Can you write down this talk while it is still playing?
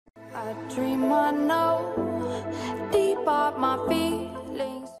I dream I know deep up my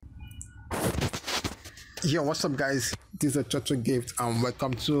feelings. Yo, what's up guys, this is Ochoochogift and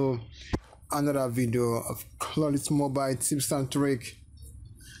welcome to another video of COD Mobile tips and trick.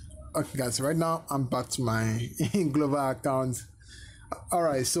 Okay guys, right now I'm back to my global account.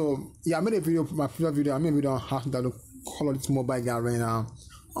 Alright, so yeah, I made a video, my previous video, I made a video on how to download COD Mobile Garena,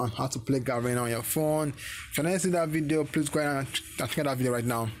 on how to play Garena on your phone. If you haven't seen that video, please go ahead and check out that video right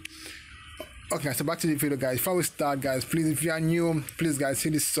now. Okay, so back to the video guys. Before we start guys, please, if you are new, please guys,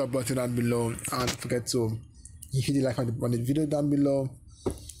 hit the sub button down below and don't forget to hit the like on the video down below.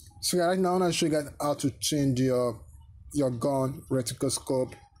 So right now I'm gonna show you guys how to change your gun reticle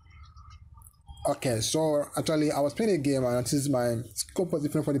scope. Okay, so actually I was playing a game and this is my scope was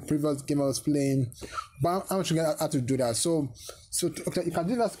different from the previous game I was playing, but I'm gonna show you guys how to do that. So okay, you can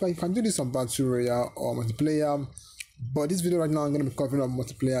do that, you can do this on Battle Royale or multiplayer. But this video right now I'm going to be covering on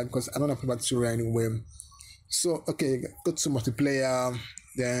multiplayer because I don't have to play Battle Royale anyway. So okay, go to multiplayer,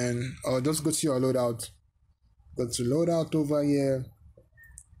 then or just go to your loadout. Go to loadout over here.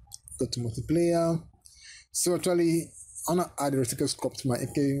 Go to multiplayer. So actually I'm gonna add the reticle scope to my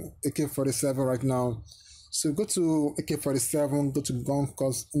AK-47 right now. So go to AK-47, go to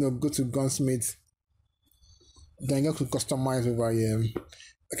go to gunsmith, then go to customize over here.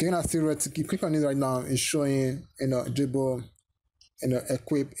 Okay, you're gonna see reticle. Click on it right now. It's showing dribble,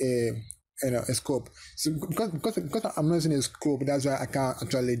 equip a scope. So because I'm not using a scope, that's why I can't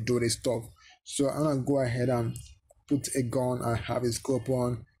actually do this stuff. So I'm gonna go ahead and put a gun. I have a scope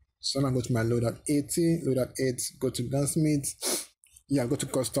on. So I'm gonna go to my loadout 80, loadout 8, go to gunsmith. Yeah, go to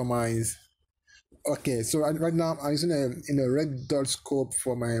customize. Okay, so right now I'm using a red dot scope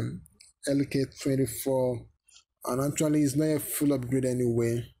for my LK24. And actually it's not a full upgrade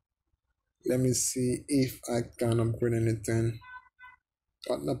anyway. Let me see if I can upgrade anything.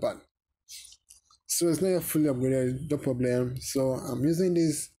 Oh, not bad. So it's not a fully upgraded, no problem. So I'm using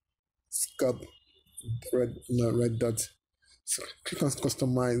this scope red dot. So click on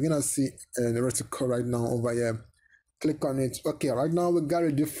customize. You're gonna see the reticle right now over here. Click on it. Okay, right now we got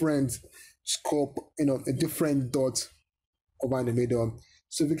a different scope, a different dot over in the middle.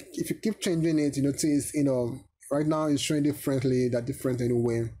 So if you keep changing it, you notice, right now it's showing differently, different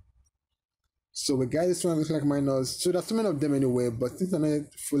anyway. So we got this one looks like minus. So there's so many of them anyway, but since I'm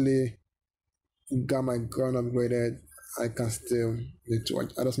not fully got my gun upgraded, I can still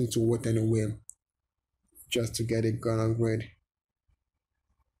I just need to wait anyway just to get a gun upgrade.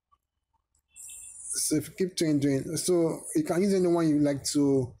 So if you keep changing, so you can use anyone you like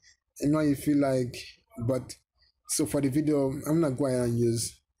to, anyone you feel like, but so for the video I'm gonna go ahead and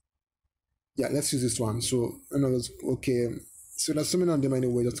use, yeah, let's use this one. So okay, so there's so many of them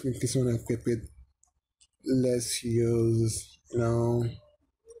anyway, just in case you want to equip it. Let's use, so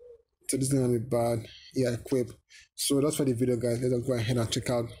this is gonna be bad. Yeah, equip. So that's for the video guys. Let's go ahead and check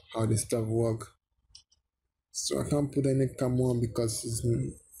out how this stuff work. So I can't put any camo on because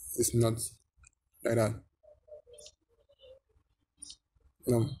it's not like that.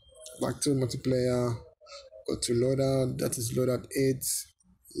 Now back to multiplayer, go to loadout, that is loadout 8,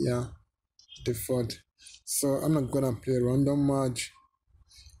 yeah, default. So I'm not gonna play a random match.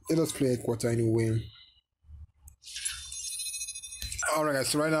 Let us play a quarter anyway. Alright guys,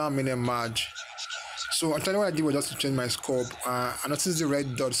 so right now I'm in a match. So actually what I did was just to change my scope. I noticed the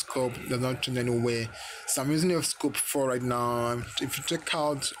red dot scope does not change anyway. So I'm using a scope 4 right now. If you check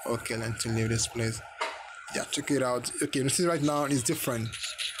out, okay, let's leave this place. Yeah, check it out. Okay, you see right now it's different.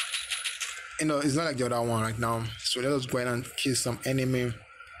 It's not like the other one right now. So let us go ahead and kill some enemy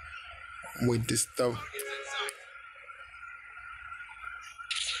with this stuff.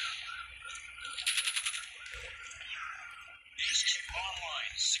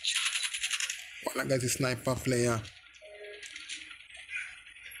 Well, I got a sniper player. Enemies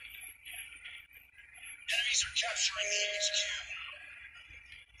are capturing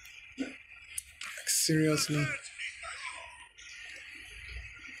the HQ. Like, seriously?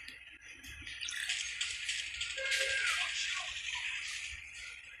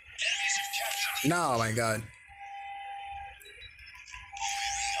 No, oh my god.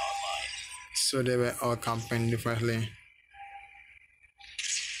 So they were all camping differently.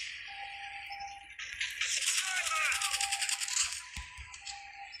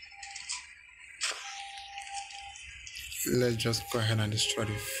 Let's just go ahead and destroy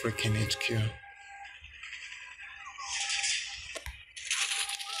the freaking HQ.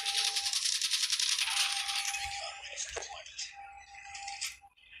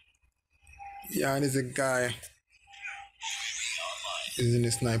 Yeah, there's a guy using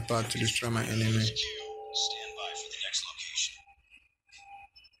a sniper to destroy my enemy. Stand by for the next location.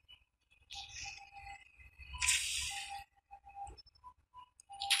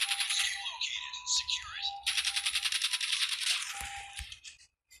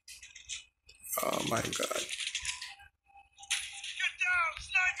 Oh my god. Get down,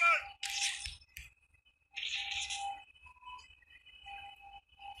 sniper!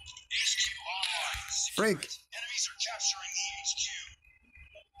 HQ online. Freak. Enemies are capturing the HQ.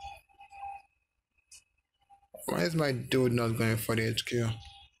 Why is my dude not going for the HQ?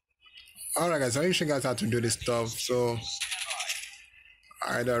 Alright guys, I wish you guys how to do this stuff, so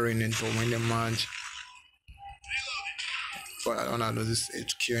I either run into win the match. But I don't know how to do this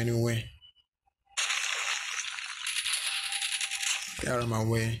HQ anyway. Get out of my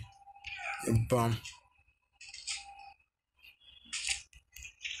way. You bum.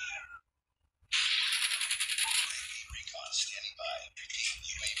 Recon standing by.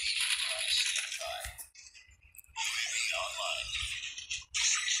 UAV standing by. UAV online.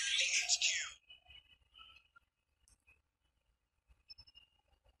 Security HQ.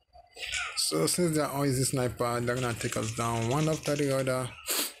 So since they're always a sniper, they're gonna take us down one after the other.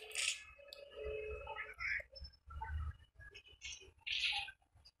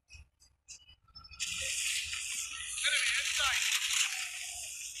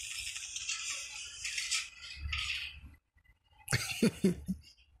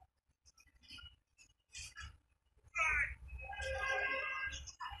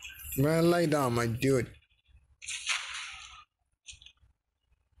 Man, lie down, my dude.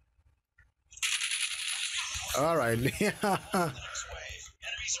 Alright. Next wave.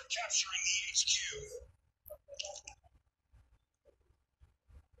 Enemies are capturing the HQ.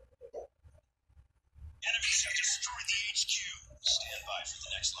 Enemies have destroyed the HQ. Stand by for the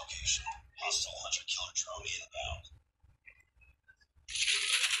next location. Hostile hunter killer drone inbound.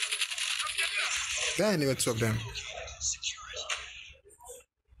 Then you two of them. Secure it.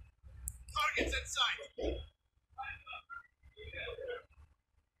 Targets in sight.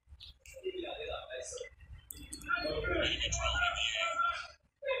 Enemy drone in the air.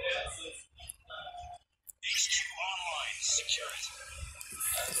 HQ online. Secure it.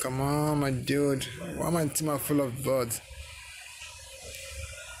 Come on, my dude. Why am I team full of birds?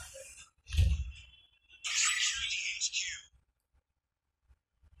 Secure the HQ.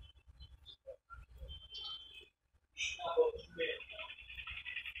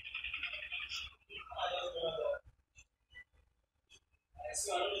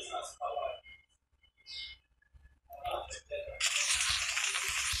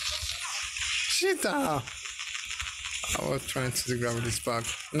 Shit! I was trying to grab this back.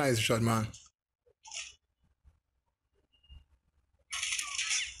 Nice shot, man.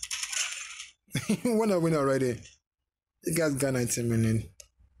 Wanna win already? You guys got 19 minutes.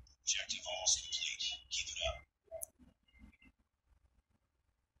 Objective almost complete. Keep it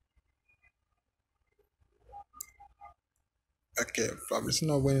up. Okay, probably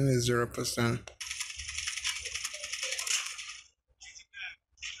not winning is 0%.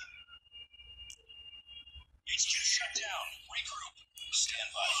 HQ shut down. Regroup. Stand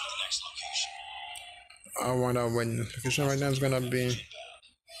by for the next location. I wonder when the location right now is gonna be. HQ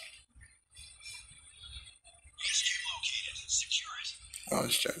located. Secure it. Oh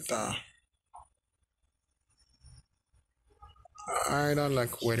shit! I don't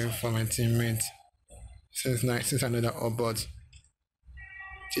like waiting for my teammates. Since I know that all bots.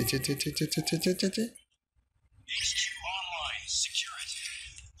 HQ online. Secure it.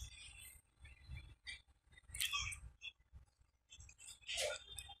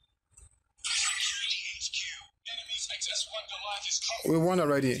 Security HQ. Enemies XS1 to life is covered. We won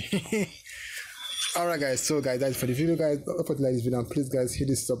already. Alright guys, so guys, that's for the video guys. Don't forget to like this video and please guys hit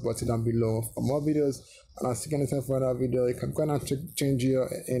the sub button down below for more videos. And I'll see you next time for another video. You can go and change your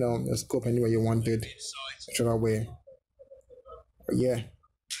your scope anywhere you want it. Whichever way. Yeah.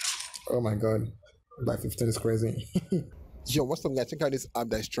 Oh my god. By 15 is crazy. Yo, what's up guys? Check out this app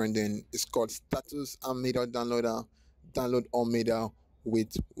that's trending. It's called Status and Media Downloader. Download all media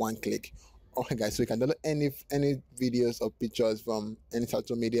with one click. Okay guys, so you can download any videos or pictures from any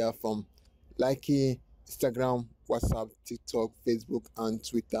social media from Likey, Instagram, WhatsApp, TikTok, Facebook, and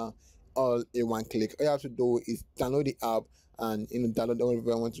Twitter, all in one click. All you have to do is download the app and download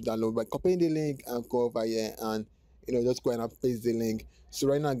whatever you want to download by copying the link and go over here and just go ahead and paste the link. So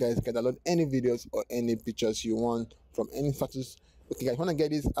right now, guys, you can download any videos or any pictures you want from any status. Okay, guys, wanna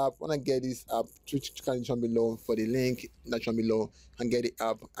get this app? Twitch down below for the link down below and get the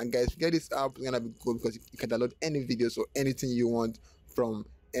app. And guys, get this app, it's gonna be cool because you can download any videos or anything you want from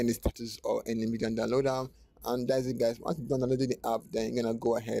any status or any media downloader. And that's it guys. Once you download the app, then you're gonna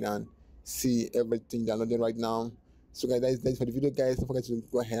go ahead and see everything downloaded right now. So guys, that's for the video guys. Don't forget to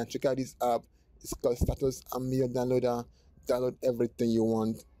go ahead and check out this app. It's called Status and Media Downloader. Download everything you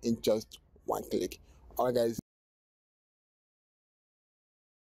want in just one click. Alright guys.